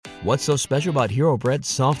What's so special about Hero Bread's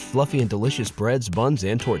soft, fluffy, and delicious breads, buns,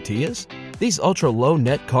 and tortillas? These ultra-low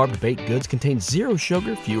net-carb baked goods contain zero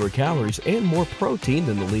sugar, fewer calories, and more protein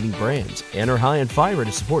than the leading brands, and are high in fiber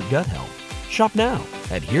to support gut health. Shop now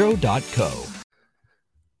at Hero.co.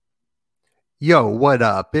 Yo, what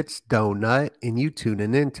up? It's Donut, and you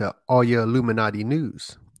tuning into all your Illuminati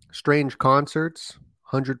news. Strange concerts,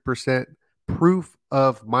 100% proof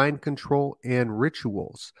of mind control and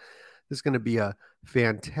rituals. This is going to be a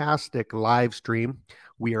fantastic live stream.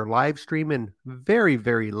 We are live streaming very,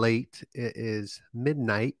 very late. It is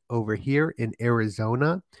midnight over here in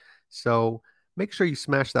Arizona. So make sure you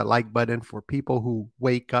smash that like button for people who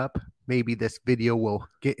wake up. Maybe this video will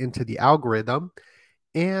get into the algorithm.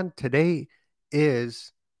 And today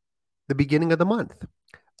is the beginning of the month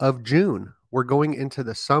of June. We're going into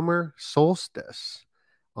the summer solstice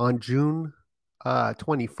on June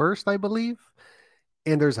 21st, I believe.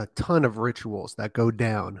 And there's a ton of rituals that go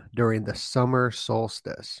down during the summer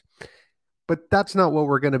solstice. But that's not what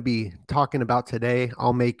we're going to be talking about today.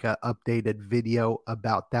 I'll make an updated video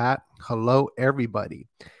about that. Hello, everybody.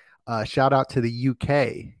 Shout out to the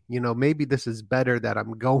UK. You know, maybe this is better that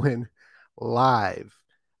I'm going live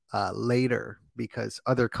later because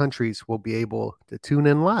other countries will be able to tune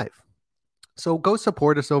in live. So go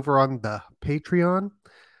support us over on the Patreon.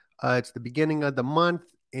 It's the beginning of the month,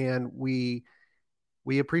 and we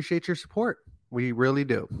appreciate your support. We really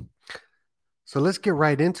do. So let's get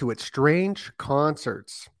right into it. Strange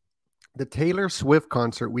concerts. The Taylor Swift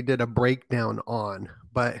concert we did a breakdown on,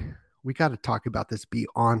 but we got to talk about this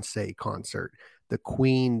Beyonce concert, the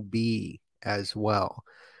Queen Bee as well.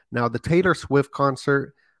 Now, the Taylor Swift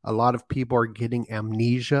concert, a lot of people are getting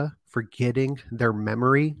amnesia, forgetting their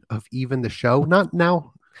memory of even the show.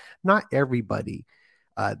 Not everybody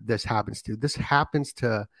this happens to. This happens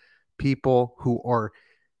to people who are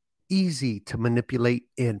easy to manipulate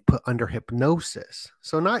and put under hypnosis.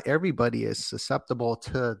 So not everybody is susceptible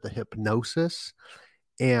to the hypnosis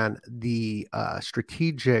and the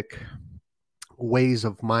strategic ways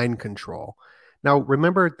of mind control. Now,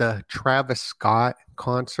 remember the Travis Scott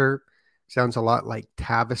concert? Sounds a lot like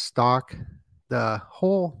Tavistock. The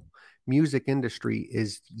whole music industry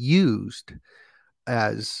is used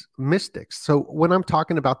as mystics. So when I'm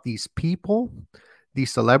talking about these people,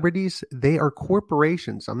 these celebrities, they are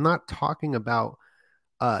corporations. I'm not talking about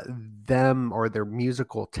them or their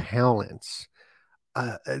musical talents.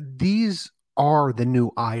 These are the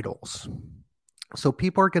new idols. So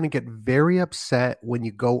people are going to get very upset when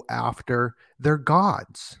you go after their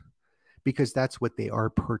gods, because that's what they are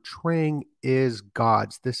portraying is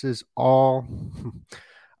gods. This is all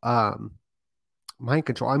mind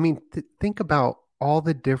control. I mean, think about all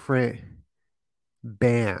the different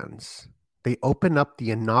bands. They open up the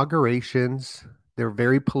inaugurations. They're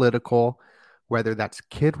very political, whether that's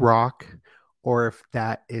Kid Rock or if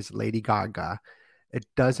that is Lady Gaga. It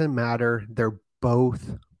doesn't matter. They're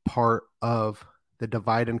both part of the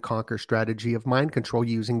divide and conquer strategy of mind control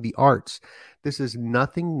using the arts. This is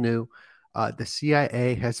nothing new. The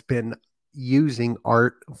CIA has been using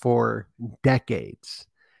art for decades.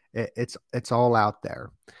 It's all out there.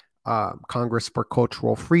 Congress for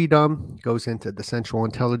Cultural Freedom goes into the Central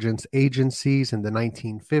Intelligence Agencies in the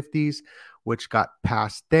 1950s, which got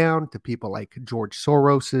passed down to people like George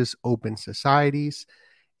Soros's Open Societies,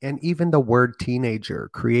 and even the word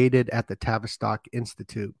teenager created at the Tavistock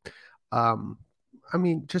Institute. I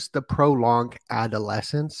mean, just the prolonged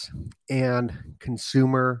adolescence and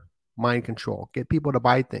consumer mind control, get people to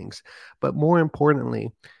buy things. But more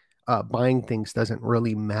importantly, buying things doesn't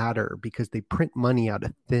really matter because they print money out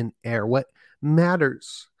of thin air. What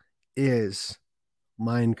matters is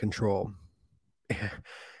mind control.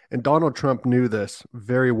 And Donald Trump knew this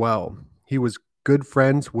very well. He was good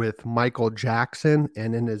friends with Michael Jackson.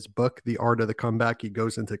 And in his book, The Art of the Comeback, he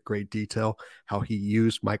goes into great detail how he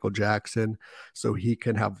used Michael Jackson so he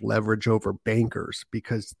can have leverage over bankers,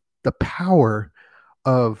 because the power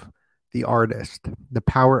of the artist, the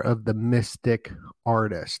power of the mystic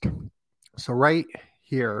artist. So right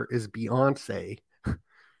here is Beyonce.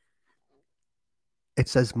 It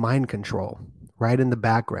says mind control right in the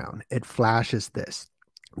background. It flashes this.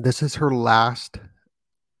 This is her last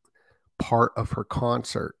part of her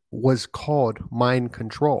concert, was called Mind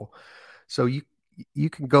Control. So you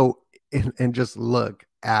can go in and just look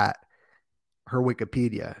at her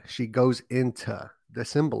Wikipedia. She goes into the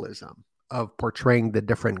symbolism of portraying the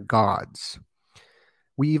different gods.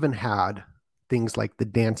 We even had things like the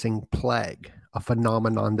dancing plague, a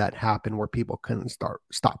phenomenon that happened where people couldn't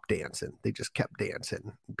stop dancing. They just kept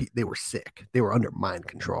dancing. They were sick. They were under mind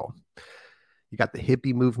control. You got the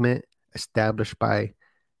hippie movement established by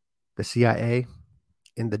the CIA.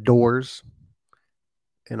 and the doors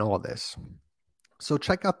and all this. So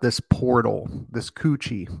check out this portal, this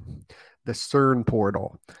coochie, the CERN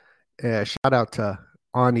portal. Shout out to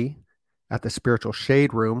Ani at the Spiritual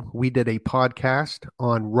Shade Room. We did a podcast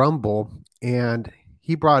on Rumble, and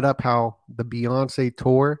he brought up how the Beyonce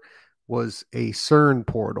tour was a CERN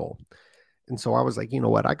portal. And so I was like, you know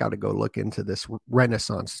what? I got to go look into this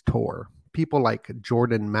Renaissance tour. People like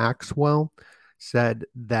Jordan Maxwell said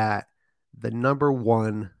that the number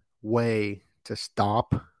one way to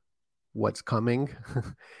stop what's coming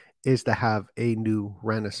is to have a new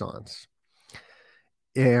Renaissance.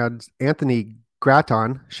 And Anthony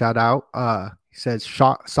Gratton, shout out, says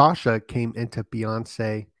Sasha came into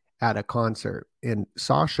Beyonce at a concert. And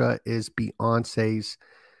Sasha is Beyonce's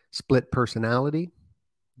split personality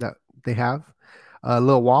that they have.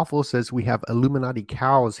 Lil Waffle says we have Illuminati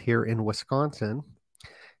cows here in Wisconsin.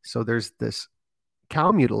 So there's this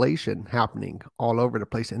cow mutilation happening all over the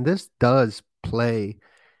place. And this does play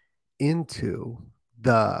into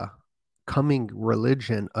the coming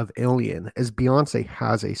religion of Alien, as Beyonce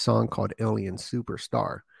has a song called Alien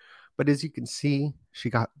Superstar. But as you can see, she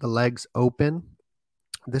got the legs open.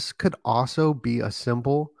 This could also be a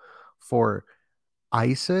symbol for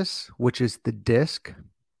Isis, which is the disc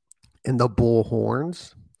and the bull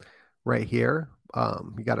horns right here.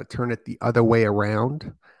 You got to turn it the other way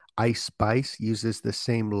around. Ice Spice uses the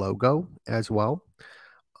same logo as well.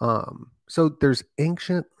 So there's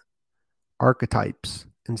ancient archetypes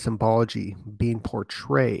and symbology being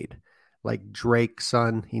portrayed, like Drake's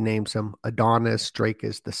son, he names him Adonis. Drake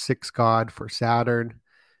is the sixth god for Saturn.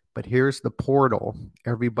 But here's the portal.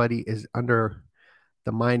 Everybody is under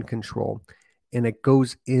the mind control, and it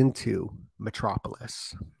goes into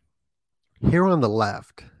Metropolis. Here on the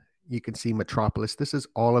left, you can see Metropolis. This is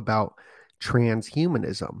all about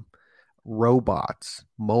transhumanism, robots,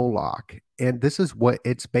 Moloch, and this is what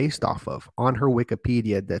it's based off of. On her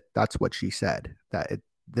Wikipedia, that's what she said, that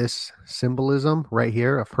this symbolism right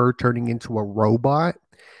here of her turning into a robot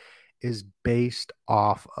is based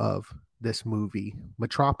off of this movie,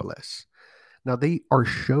 Metropolis. Now, they are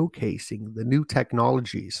showcasing the new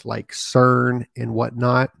technologies like CERN and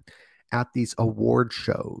whatnot at these award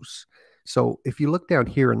shows. So if you look down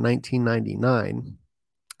here in 1999,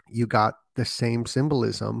 you got the same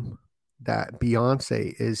symbolism that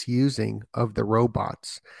Beyonce is using of the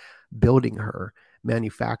robots, building her,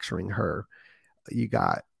 manufacturing her. You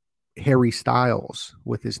got Harry Styles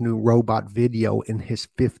with his new robot video in his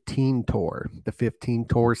 15 tour. The 15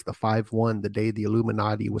 tour is the 5-1, the day the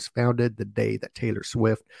Illuminati was founded, the day that Taylor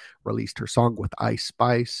Swift released her song with Ice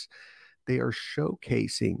Spice. They are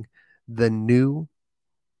showcasing the new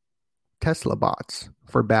Tesla bots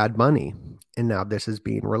for Bad Bunny. And now this is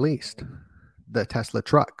being released. The Tesla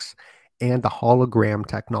trucks and the hologram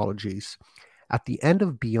technologies. At the end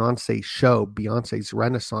of Beyonce's show, Beyonce's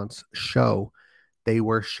Renaissance show, they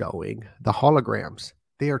were showing the holograms.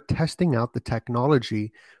 They are testing out the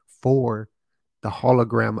technology for the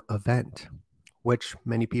hologram event, which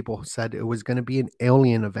many people said it was going to be an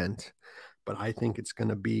alien event. But I think it's going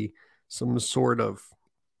to be some sort of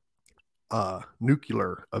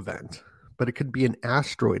nuclear event. But it could be an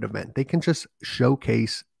asteroid event. They can just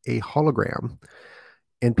showcase a hologram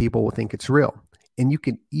and people will think it's real. And you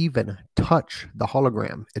can even touch the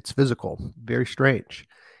hologram. It's physical. Very strange.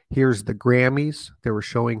 Here's the Grammys. They were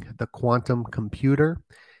showing the quantum computer,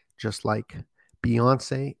 just like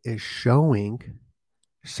Beyonce is showing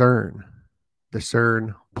CERN, the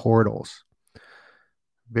CERN portals.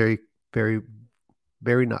 Very, very,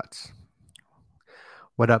 very nuts.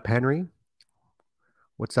 What up, Henry?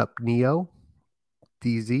 What's up, Neo?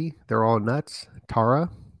 DZ, they're all nuts. Tara.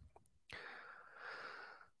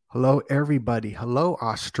 Hello, everybody. Hello,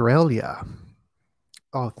 Australia.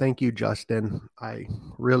 Oh, thank you, Justin. I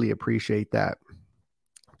really appreciate that.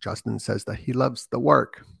 Justin says that he loves the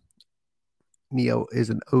work. Neo is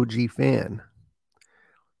an OG fan.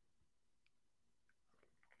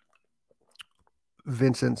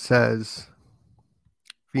 Vincent says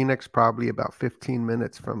Phoenix probably about 15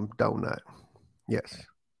 minutes from Donut. Yes.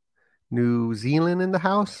 New Zealand in the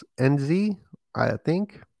house. NZ, I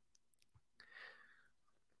think.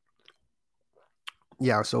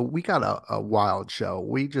 Yeah, so we got a wild show.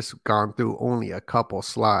 We just gone through only a couple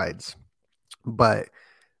slides, but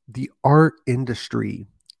the art industry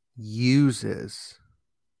uses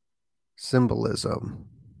symbolism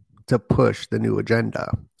to push the new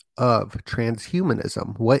agenda of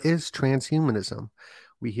transhumanism. What is transhumanism?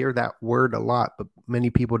 We hear that word a lot, but many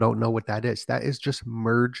people don't know what that is. That is just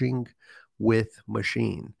merging with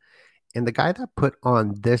machine. And the guy that put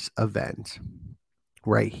on this event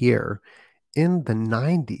right here in the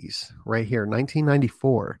 90s, right here,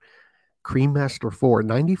 1994, Creammaster 4,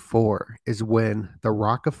 94 is when the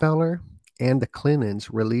Rockefeller and the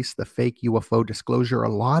Clintons released the fake UFO disclosure.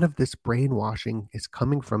 A lot of this brainwashing is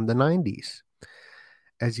coming from the 90s.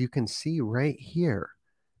 As you can see right here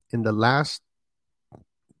in the last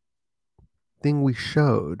thing we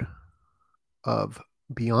showed of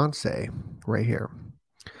Beyonce right here.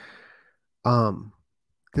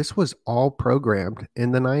 This was all programmed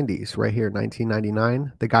in the 90s, right here,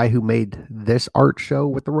 1999. The guy who made this art show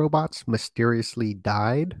with the robots mysteriously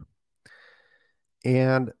died.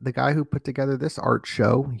 And the guy who put together this art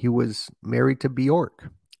show, he was married to Bjork.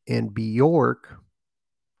 And Bjork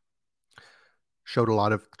showed a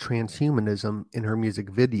lot of transhumanism in her music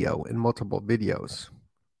video, in multiple videos.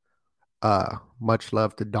 Much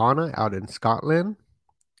love to Donna out in Scotland.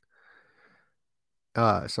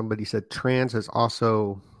 Somebody said trans is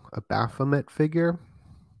also a Baphomet figure.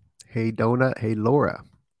 Hey Donna, hey Laura.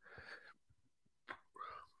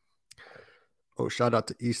 Oh, shout out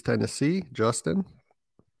to East Tennessee, Justin.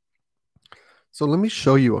 So let me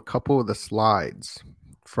show you a couple of the slides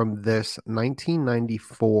from this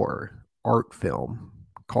 1994 art film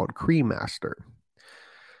called Creammaster.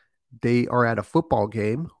 They are at a football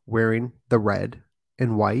game wearing the red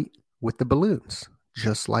and white with the balloons,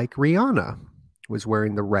 just like Rihanna was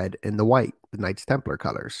wearing the red and the white, the Knights Templar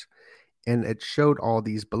colors. And it showed all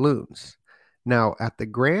these balloons. Now, at the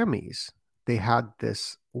Grammys, they had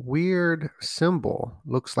this weird symbol,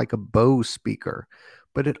 looks like a Bose speaker,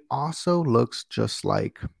 but it also looks just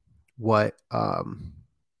like what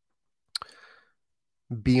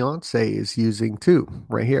Beyonce is using too,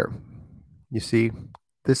 right here. You see,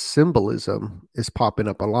 this symbolism is popping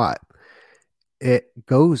up a lot. It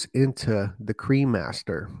goes into the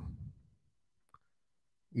Creammaster.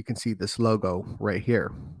 You can see this logo right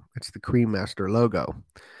here. It's the Creammaster logo.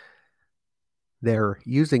 They're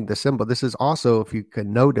using the symbol. This is also, if you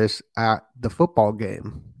can notice, at the football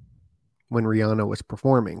game when Rihanna was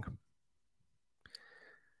performing.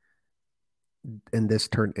 And this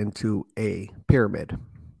turned into a pyramid.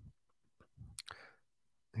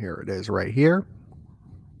 Here it is right here.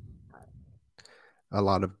 A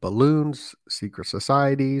lot of balloons, secret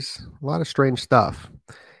societies, a lot of strange stuff.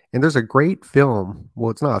 And there's a great film.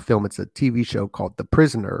 Well, it's not a film, it's a TV show called The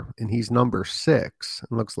Prisoner, and he's number 6.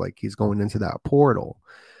 It looks like he's going into that portal.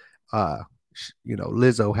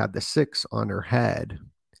 Lizzo had the 6 on her head.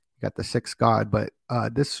 Got the 6 god, but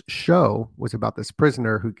this show was about this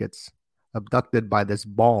prisoner who gets abducted by this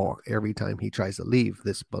ball every time he tries to leave,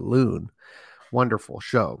 this balloon. Wonderful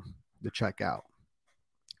show to check out.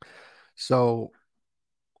 So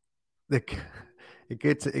it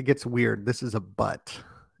gets weird. This is a butt,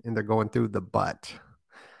 and they're going through the butt.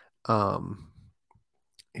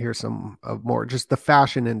 Here's some of more. Just the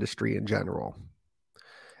fashion industry in general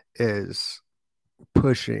is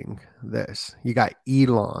pushing this. You got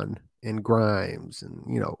Elon and Grimes, and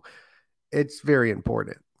it's very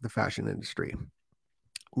important, the fashion industry.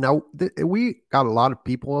 Now, we got a lot of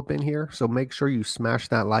people up in here, so make sure you smash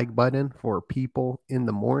that like button for people in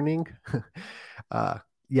the morning.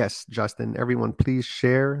 Yes, Justin, everyone, please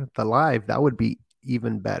share the live. That would be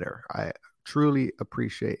even better. I truly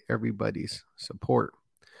appreciate everybody's support.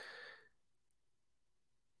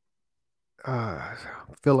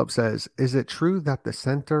 Philip says, is it true that the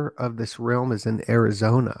center of this realm is in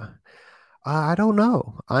Arizona? I don't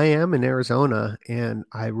know. I am in Arizona, and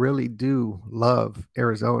I really do love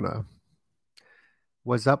Arizona.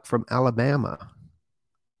 Was up from Alabama.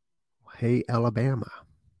 Hey, Alabama.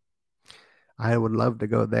 I would love to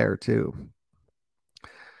go there too.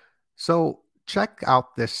 So check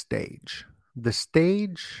out this stage. The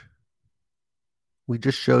stage we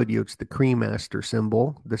just showed you, it's the Creammaster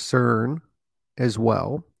symbol, the CERN as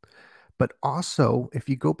well. But also, if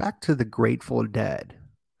you go back to the Grateful Dead,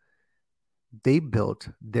 they built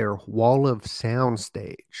their Wall of Sound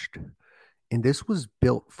stage. And this was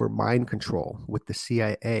built for mind control with the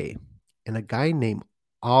CIA and a guy named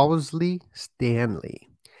Owsley Stanley.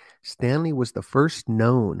 Stanley was the first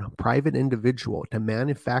known private individual to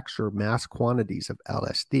manufacture mass quantities of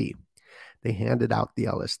LSD. They handed out the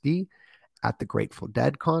LSD at the Grateful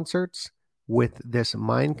Dead concerts with this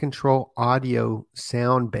mind control audio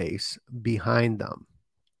sound base behind them.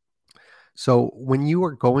 So when you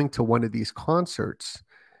are going to one of these concerts,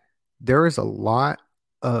 there is a lot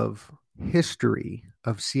of history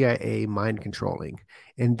of CIA mind controlling.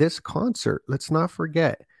 In this concert, let's not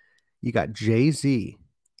forget, you got Jay-Z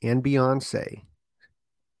and Beyonce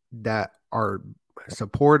that are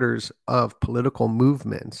supporters of political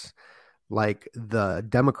movements like the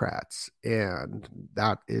Democrats, and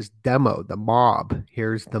that is demo, the mob.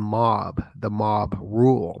 Here's the mob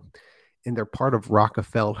rule, and they're part of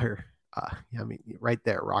Rockefeller. I mean, right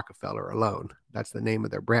there, Rockefeller alone. That's the name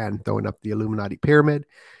of their brand, throwing up the Illuminati pyramid,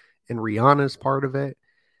 and Rihanna's part of it.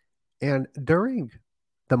 And during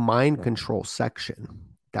the mind control section,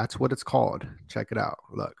 that's what it's called. Check it out.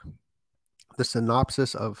 Look, the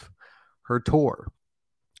synopsis of her tour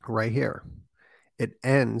right here. It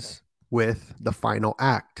ends with the final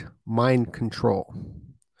act, mind control.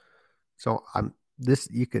 So this,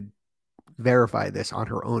 you could verify this on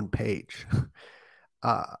her own page.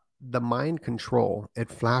 The mind control, it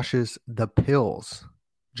flashes the pills,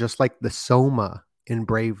 just like the Soma in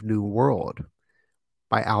Brave New World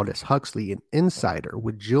by Aldous Huxley, an insider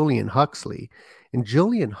with Julian Huxley. And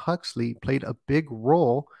Julian Huxley played a big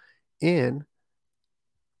role in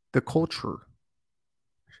the culture,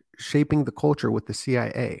 shaping the culture with the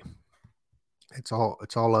CIA. It's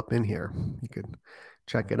all up in here. You can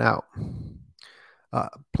check it out.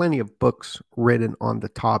 Plenty of books written on the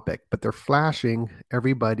topic, but they're flashing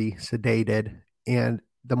everybody sedated. And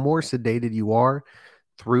the more sedated you are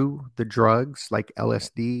through the drugs like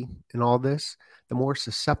LSD and all this, the more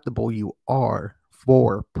susceptible you are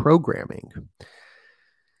for programming.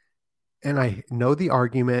 And I know the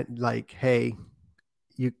argument like, hey,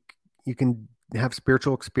 you can have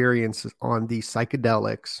spiritual experiences on these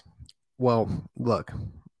psychedelics. Well, look,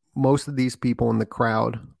 most of these people in the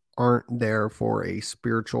crowd aren't there for a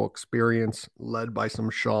spiritual experience led by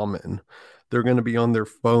some shaman. They're going to be on their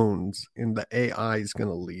phones, and the AI is going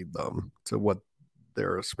to lead them to what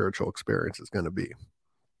their spiritual experience is going to be.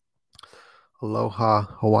 Aloha,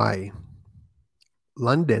 Hawaii.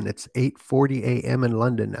 London, it's 8:40 a.m. in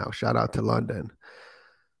London now. Shout out to London.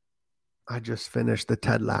 I just finished the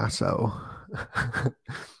Ted Lasso.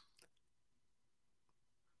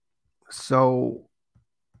 So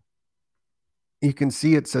you can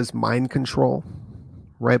see it says mind control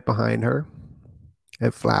right behind her.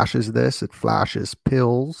 It flashes this, it flashes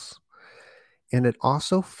pills, and it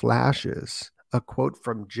also flashes a quote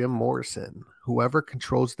from Jim Morrison: whoever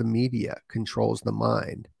controls the media controls the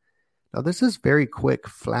mind. Now, this is very quick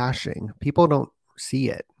flashing. People don't see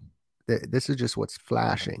it. This is just what's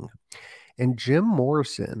flashing. And Jim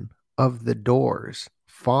Morrison of The Doors,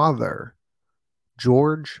 father,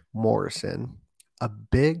 George Morrison, a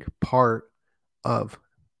big part of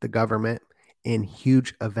the government in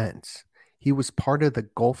huge events. He was part of the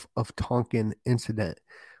Gulf of Tonkin incident,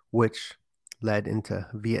 which led into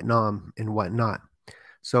Vietnam and whatnot.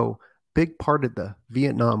 So, big part of the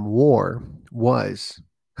Vietnam War was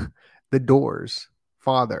the Doors'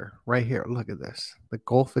 father, right here. Look at this. The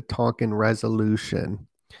Gulf of Tonkin resolution.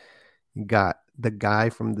 You got the guy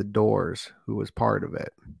from the Doors who was part of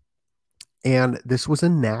it. And this was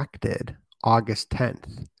enacted August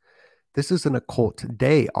 10th. This is an occult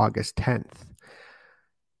day, August 10th.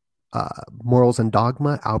 Morals and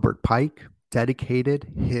Dogma, Albert Pike,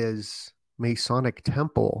 dedicated his Masonic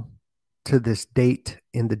temple to this date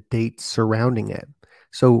and the dates surrounding it.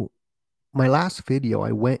 So my last video,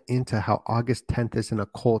 I went into how August 10th is an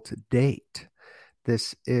occult date.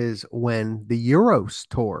 This is when the Eros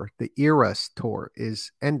tour, the Eras tour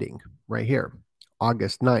is ending right here,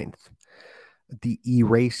 August 9th. The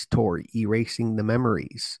Erase tour, erasing the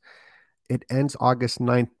memories. It ends August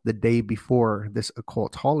 9th, the day before this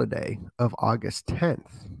occult holiday of August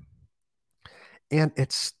 10th. And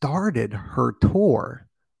it started her tour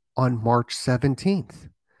on March 17th,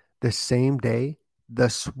 the same day the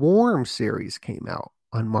Swarm series came out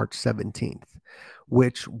on March 17th,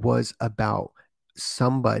 which was about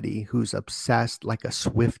somebody who's obsessed, like a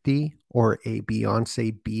Swiftie or a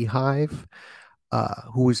Beyonce beehive,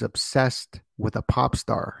 who is obsessed with a pop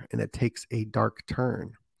star, and it takes a dark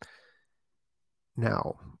turn.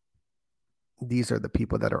 Now, these are the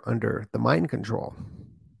people that are under the mind control.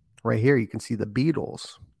 Right here, you can see the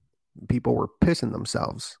Beatles. People were pissing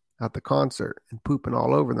themselves at the concert and pooping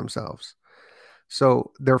all over themselves.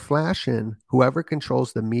 So they're flashing, whoever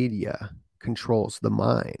controls the media controls the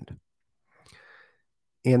mind.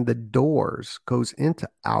 And the Doors goes into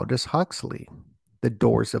Aldous Huxley, the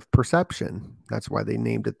doors of perception. That's why they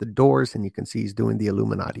named it the Doors. And you can see he's doing the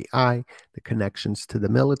Illuminati eye, the connections to the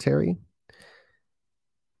military.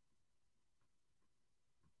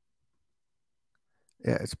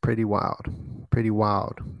 Yeah, it's pretty wild, pretty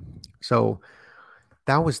wild. So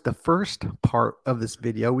that was the first part of this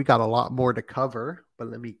video. We got a lot more to cover, but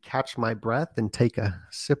let me catch my breath and take a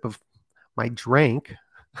sip of my drink.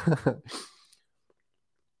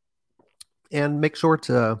 And make sure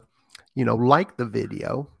to, like the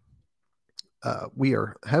video. We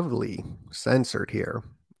are heavily censored here.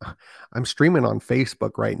 I'm streaming on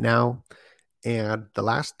Facebook right now. And the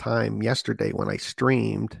last time yesterday when I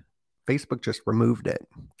streamed, Facebook just removed it.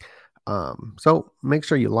 So make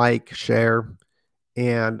sure you like, share,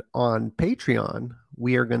 and on Patreon,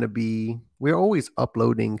 we're always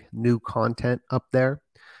uploading new content up there,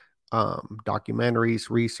 documentaries,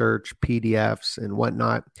 research, PDFs, and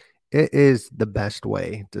whatnot. It is the best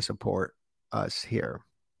way to support us here.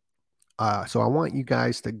 So I want you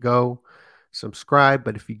guys to go subscribe.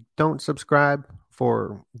 But if you don't subscribe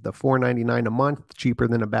for the $4.99 a month, cheaper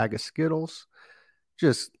than a bag of Skittles,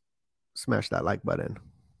 just smash that like button.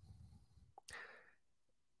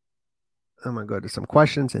 I'm going to go to some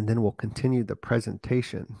questions and then we'll continue the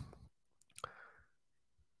presentation.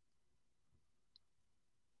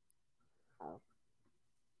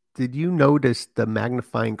 Did you notice the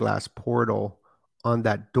magnifying glass portal on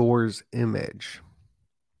that door's image?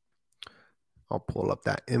 I'll pull up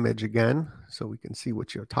that image again so we can see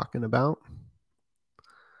what you're talking about.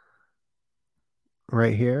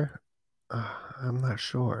 Right here. I'm not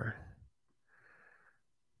sure.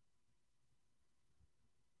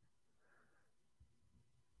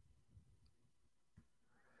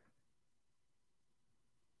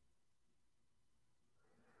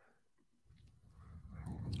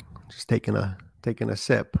 Just taking a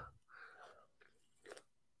sip.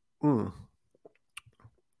 All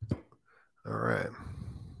right.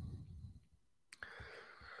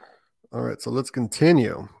 All right, so let's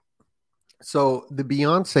continue. So the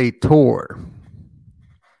Beyonce tour.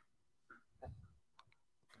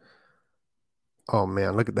 Oh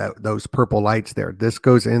man, look at that! Those purple lights there. This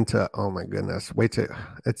goes into, oh my goodness. Wait till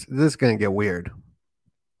this is gonna get weird.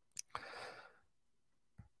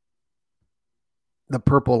 The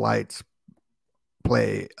purple lights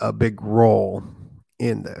play a big role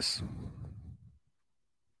in this.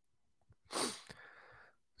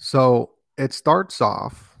 So it starts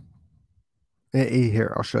off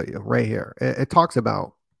here. I'll show you right here. It talks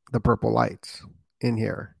about the purple lights in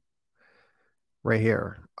here, right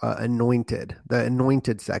here. Anointed, the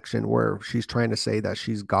anointed section where she's trying to say that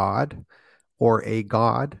she's God or a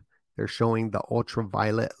god. They're showing the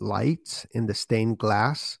ultraviolet lights in the stained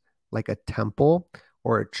glass, like a temple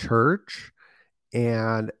or a church.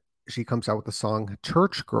 And she comes out with the song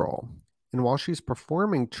Church Girl. And while she's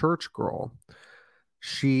performing Church Girl,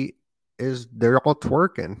 they're all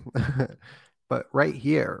twerking. But right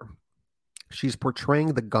here, she's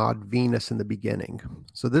portraying the god Venus in the beginning.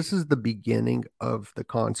 So this is the beginning of the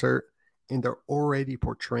concert, and they're already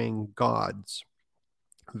portraying gods.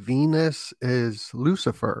 Venus is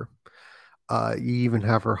Lucifer. You even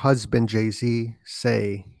have her husband Jay-Z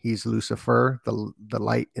say he's Lucifer, the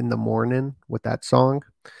light in the morning with that song.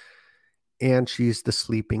 And she's the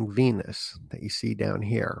sleeping Venus that you see down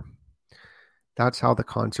here. That's how the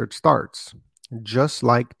concert starts. Just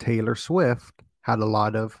like Taylor Swift had a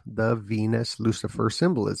lot of the Venus Lucifer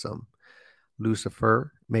symbolism.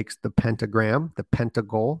 Lucifer makes the pentagram, the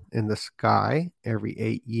pentacle in the sky every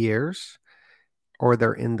 8 years, or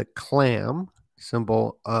they're in the clam,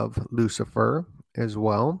 symbol of Lucifer as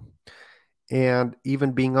well. And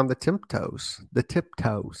even being on the tiptoes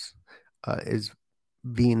is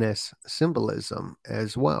Venus symbolism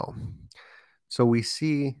as well. So we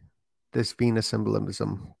see this Venus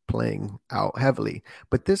symbolism playing out heavily.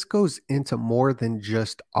 But this goes into more than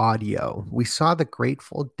just audio. We saw the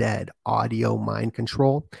Grateful Dead audio mind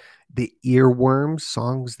control, the earworms,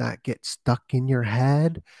 songs that get stuck in your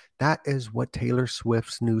head. That is what Taylor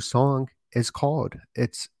Swift's new song is called.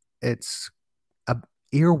 It's a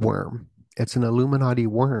earworm. It's an Illuminati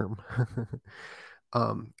worm.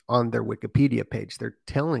 On their Wikipedia page, they're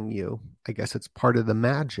telling you, I guess it's part of the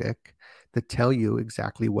magic, to tell you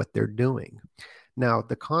exactly what they're doing. Now,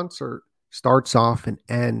 the concert starts off and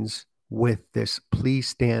ends with this "Please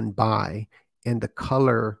Stand By," and the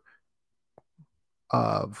color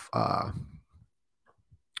of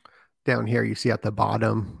down here, you see at the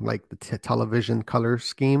bottom, like the television color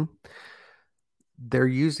scheme. They're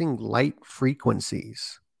using light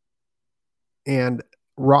frequencies, and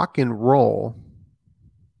rock and roll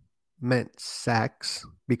meant sex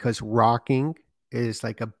because rocking is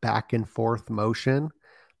like a back and forth motion,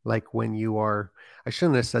 like when you are, I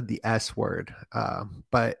shouldn't have said the S word,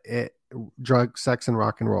 but drug, sex, and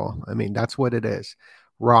rock and roll. I mean, that's what it is.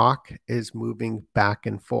 Rock is moving back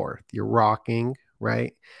and forth. You're rocking,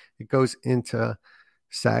 right? It goes into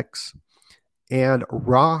sex. And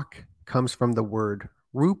rock comes from the word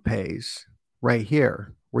rupes right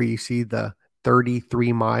here, where you see the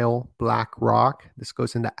 33-mile black rock. This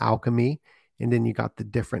goes into alchemy. And then you got the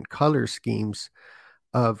different color schemes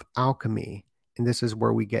of alchemy. And this is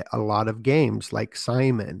where we get a lot of games like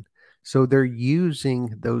Simon. So they're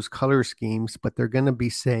using those color schemes, but they're going to be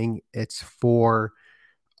saying it's for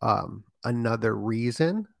another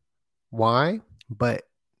reason why, but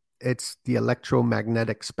it's the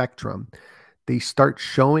electromagnetic spectrum. They start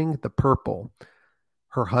showing the purple.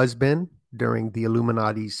 Her husband, during the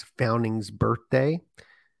Illuminati's founding's birthday,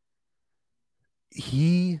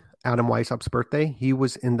 Adam Weishaupt's birthday, he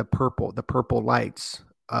was in the purple lights,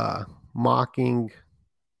 mocking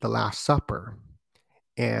the Last Supper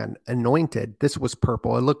and anointed. This was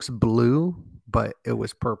purple. It looks blue, but it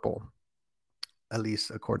was purple, at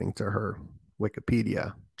least according to her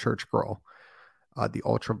Wikipedia church girl, the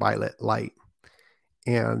ultraviolet light.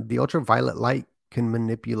 And the ultraviolet light can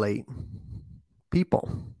manipulate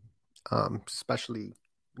people, especially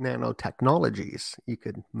nanotechnologies. You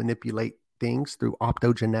could manipulate things through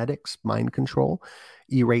optogenetics, mind control,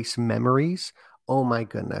 erase memories. Oh my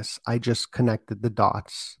goodness, I just connected the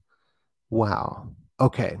dots. Wow.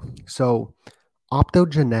 Okay, so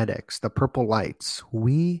optogenetics, the purple lights,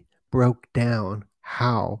 we broke down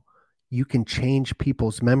how you can change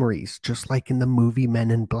people's memories, just like in the movie Men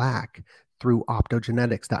in Black, through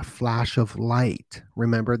optogenetics, that flash of light.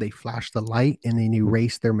 Remember, they flashed the light and then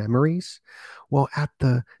erased their memories? Well, at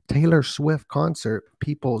the Taylor Swift concert,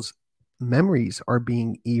 people's memories are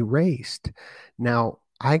being erased. Now,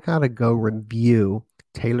 I got to go review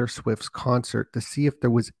Taylor Swift's concert to see if there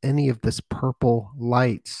was any of this purple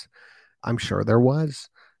lights. I'm sure there was.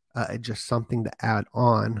 Just something to add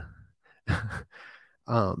on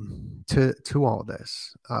to all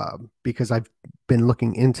this, because I've been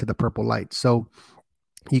looking into the purple light. So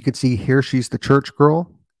you could see here she's the church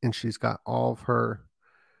girl, and she's got all of her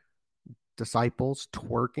disciples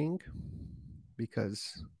twerking,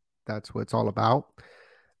 because that's what it's all about.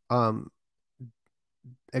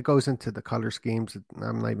 It goes into the color schemes.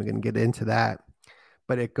 I'm not even going to get into that,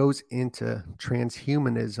 but it goes into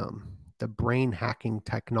transhumanism, the brain hacking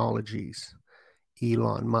technologies,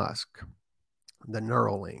 Elon Musk, the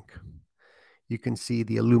Neuralink. You can see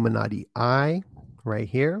the Illuminati eye right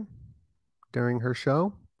here during her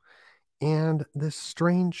show, and this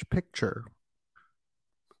strange picture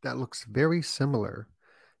that looks very similar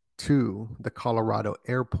to the Colorado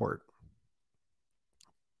airport.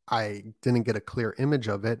 I didn't get a clear image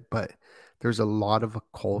of it, but there's a lot of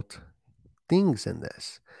occult things in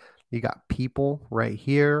this. You got people right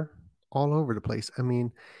here all over the place. I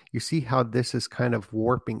mean, you see how this is kind of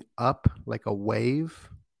warping up like a wave,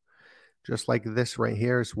 just like this right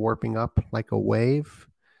here is warping up like a wave.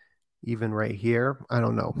 Even right here, I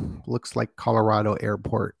don't know, looks like Colorado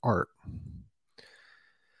airport art.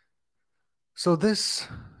 So this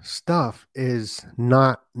stuff is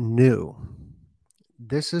not new.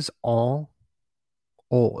 This is all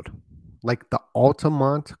old. Like the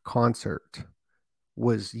Altamont concert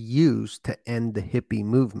was used to end the hippie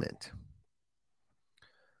movement.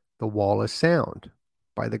 The Wall of Sound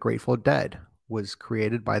by the Grateful Dead was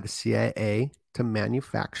created by the CIA to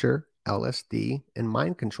manufacture LSD and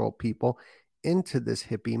mind control people into this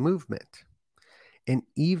hippie movement. And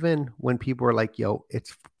even when people were like, yo,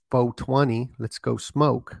 it's 420, let's go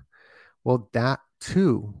smoke. Well, that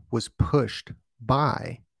too was pushed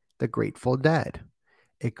by the Grateful Dead.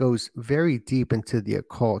 It goes very deep into the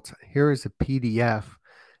occult. Here is a PDF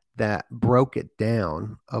that broke it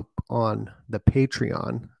down up on the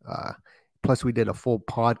Patreon. Plus, we did a full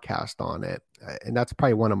podcast on it. And that's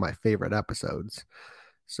probably one of my favorite episodes.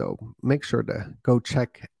 So make sure to go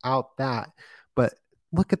check out that. But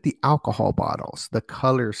look at the alcohol bottles, the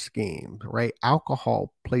color scheme, right?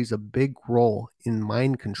 Alcohol plays a big role in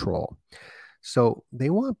mind control. So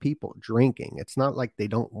they want people drinking. It's not like they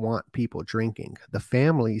don't want people drinking. The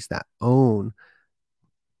families that own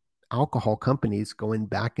alcohol companies going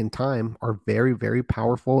back in time are very, very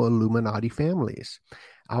powerful Illuminati families.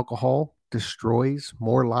 Alcohol destroys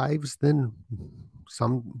more lives than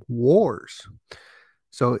some wars.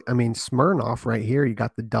 So, I mean, Smirnoff right here, you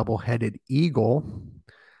got the double-headed eagle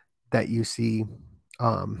that you see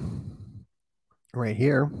right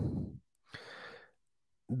here.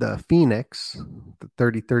 The Phoenix, the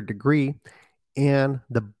 33rd degree, and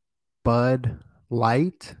the Bud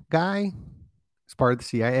Light guy is part of the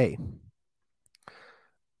CIA.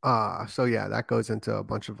 So yeah, that goes into a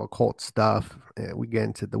bunch of occult stuff. We get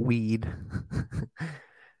into the weed.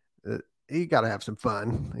 You got to have some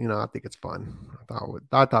fun. You know, I think it's fun.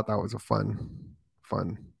 I thought that was a fun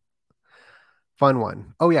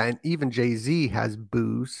one. Oh yeah, and even Jay-Z has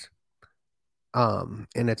booze. And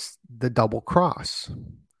it's the double cross.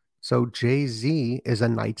 So Jay-Z is a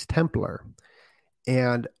Knights Templar.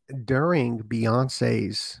 And during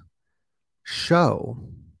Beyonce's show,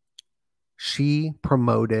 she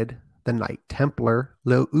promoted the Knight Templar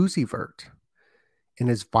Lil Uzi Vert in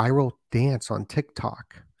his viral dance on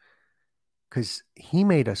TikTok, because he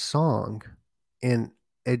made a song and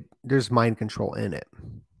there's mind control in it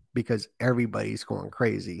because everybody's going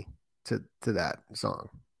crazy to that song.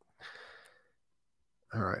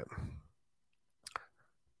 All right.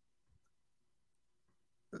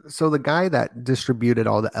 So the guy that distributed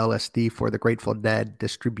all the LSD for the Grateful Dead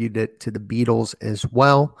distributed it to the Beatles as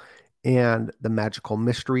well, and the Magical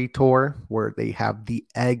Mystery Tour, where they have the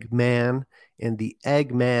Eggman, and the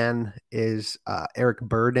Eggman is Eric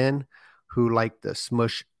Burdon, who liked to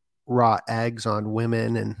smush raw eggs on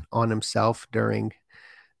women and on himself during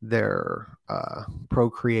their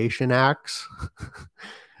procreation acts.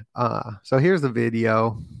 So here's the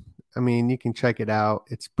video. I mean, you can check it out.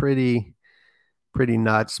 It's pretty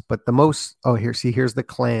nuts. But the most, here's the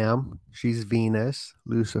clam. She's Venus,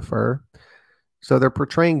 Lucifer. So they're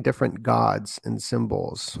portraying different gods and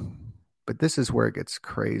symbols. But this is where it gets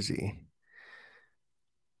crazy.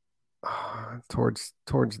 Towards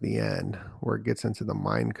the end, where it gets into the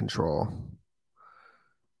mind control.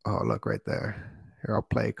 Oh, look right there. Here, I'll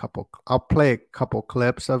play a couple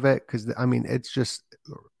clips of it, because I mean it's just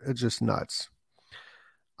nuts.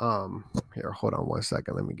 Here, hold on one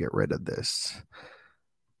second. Let me get rid of this.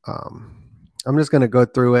 I'm just gonna go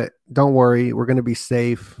through it. Don't worry, we're gonna be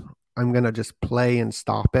safe. I'm gonna just play and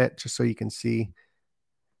stop it just so you can see.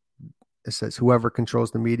 It says whoever controls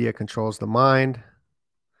the media controls the mind.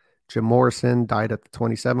 Jim Morrison died at the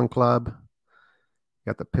 27 Club. You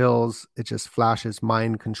got the pills. It just flashes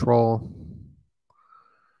mind control.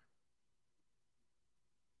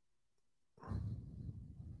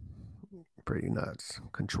 Pretty nuts.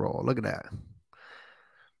 Control. Look at that.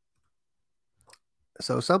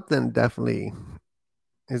 So something definitely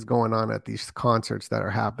is going on at these concerts that are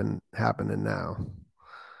happening now.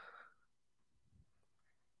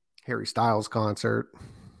 Harry Styles concert,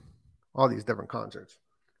 all these different concerts.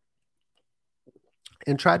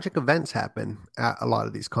 And tragic events happen at a lot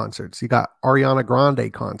of these concerts. You got Ariana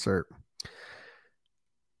Grande concert.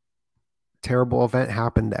 Terrible event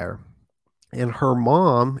happened there. And her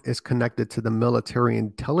mom is connected to the military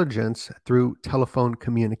intelligence through telephone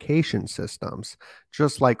communication systems,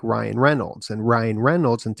 just like Ryan Reynolds. And Ryan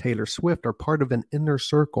Reynolds and Taylor Swift are part of an inner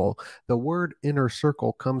circle. The word inner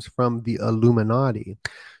circle comes from the Illuminati.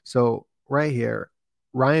 So right here,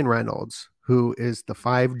 Ryan Reynolds, who is the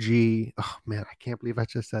 5G. Oh, man, I can't believe I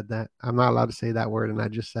just said that. I'm not allowed to say that word, and I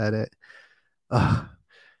just said it. All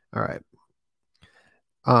right.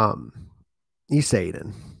 He's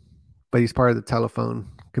Satan, but he's part of the telephone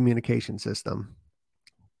communication system,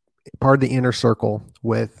 part of the inner circle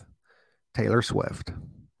with Taylor Swift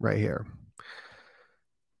right here.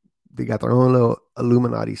 They got their own little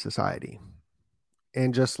Illuminati society.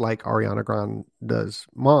 And just like Ariana Grande's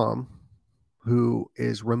mom, who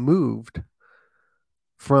is removed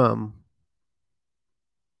from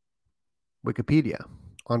Wikipedia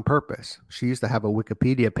on purpose. She used to have a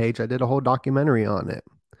Wikipedia page. I did a whole documentary on it.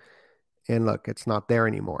 And look, it's not there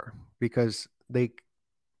anymore because they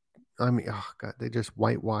just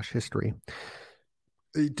whitewash history.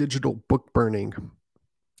 A digital book burning.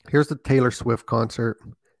 Here's the Taylor Swift concert.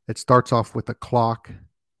 It starts off with a clock,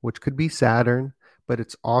 which could be Saturn, but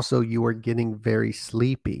it's also You Are Getting Very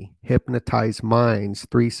Sleepy, Hypnotized Minds,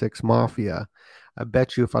 3-6 Mafia. I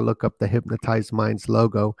bet you if I look up the Hypnotized Minds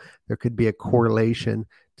logo, there could be a correlation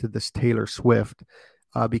to this Taylor Swift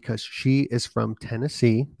because she is from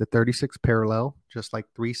Tennessee, the 36 parallel, just like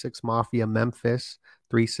 3-6 Mafia, Memphis,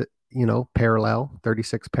 36, parallel,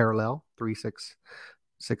 36 parallel,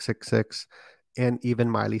 36666, and even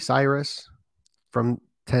Miley Cyrus from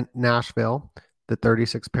Nashville, the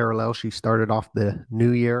 36 parallel. She started off the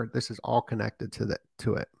new year. This is all connected to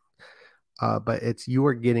it. But it's You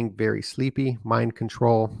Are Getting Very Sleepy, mind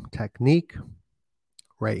control technique.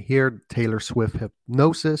 Right here, Taylor Swift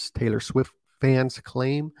hypnosis. Taylor Swift fans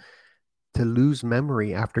claim to lose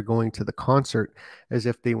memory after going to the concert as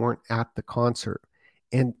if they weren't at the concert.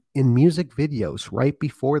 And in music videos right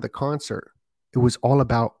before the concert, it was all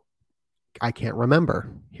about, I can't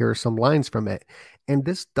remember. Here are some lines from it. And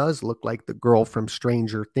this does look like the girl from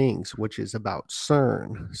Stranger Things, which is about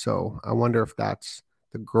CERN. So I wonder if that's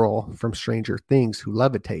the girl from Stranger Things who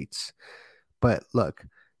levitates. But look,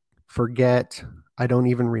 forget, I don't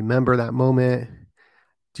even remember that moment.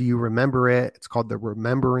 Do you remember it? It's called the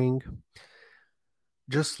remembering.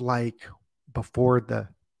 Just like before the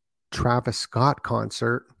Travis Scott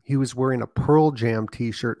concert, he was wearing a Pearl Jam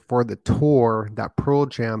t-shirt for the tour that Pearl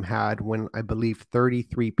Jam had when I believe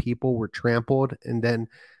 33 people were trampled, and then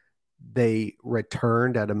they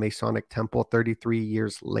returned at a Masonic temple 33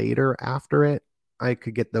 years later after it. I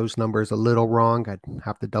could get those numbers a little wrong. I'd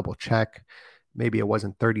have to double check. Maybe it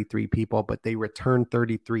wasn't 33 people, but they returned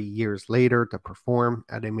 33 years later to perform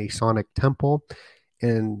at a Masonic temple.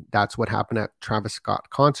 And that's what happened at Travis Scott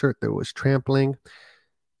concert. There was trampling.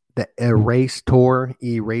 The Erase tour,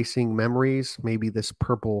 erasing memories. Maybe this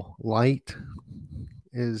purple light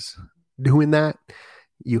is doing that.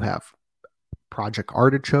 You have Project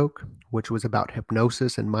Artichoke, which was about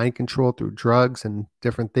hypnosis and mind control through drugs and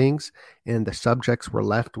different things. And the subjects were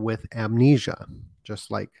left with amnesia,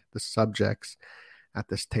 just like the subjects at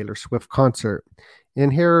this Taylor Swift concert.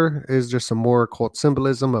 And here is just some more occult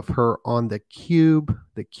symbolism of her on the cube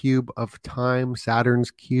of time,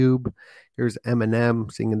 Saturn's cube. Here's Eminem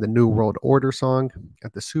singing the New World Order song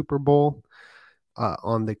at the Super Bowl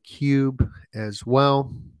on the cube as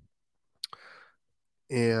well.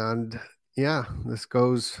 And yeah, this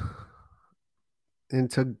goes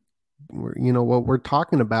into, what we're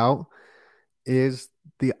talking about is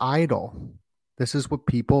the idol. This is what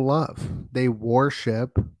people love. They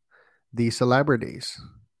worship these celebrities.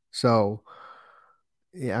 So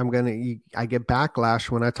yeah, I get backlash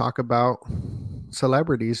when I talk about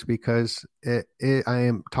celebrities because I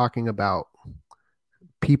am talking about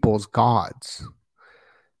people's gods.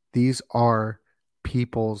 These are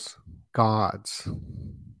people's gods.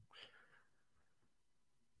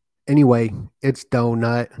 Anyway, it's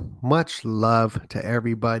Donut. Much love to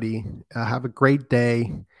everybody. Have a great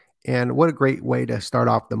day. And what a great way to start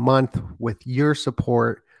off the month with your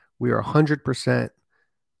support. We are 100%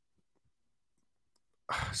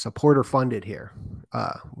 supporter funded here,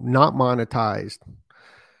 not monetized,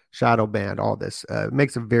 shadow banned, all this. It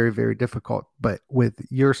makes it very, very difficult. But with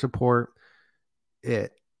your support,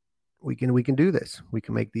 we can do this. We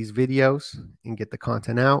can make these videos and get the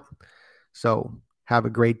content out. So have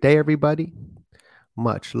a great day, everybody.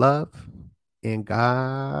 Much love, and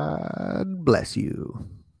God bless you.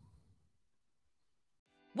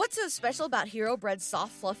 What's so special about Hero Bread's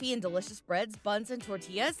soft, fluffy, and delicious breads, buns, and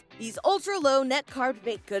tortillas? These ultra-low net-carb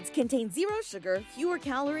baked goods contain zero sugar, fewer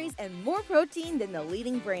calories, and more protein than the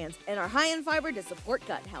leading brands, and are high in fiber to support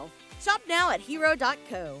gut health. Shop now at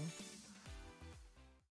Hero.co.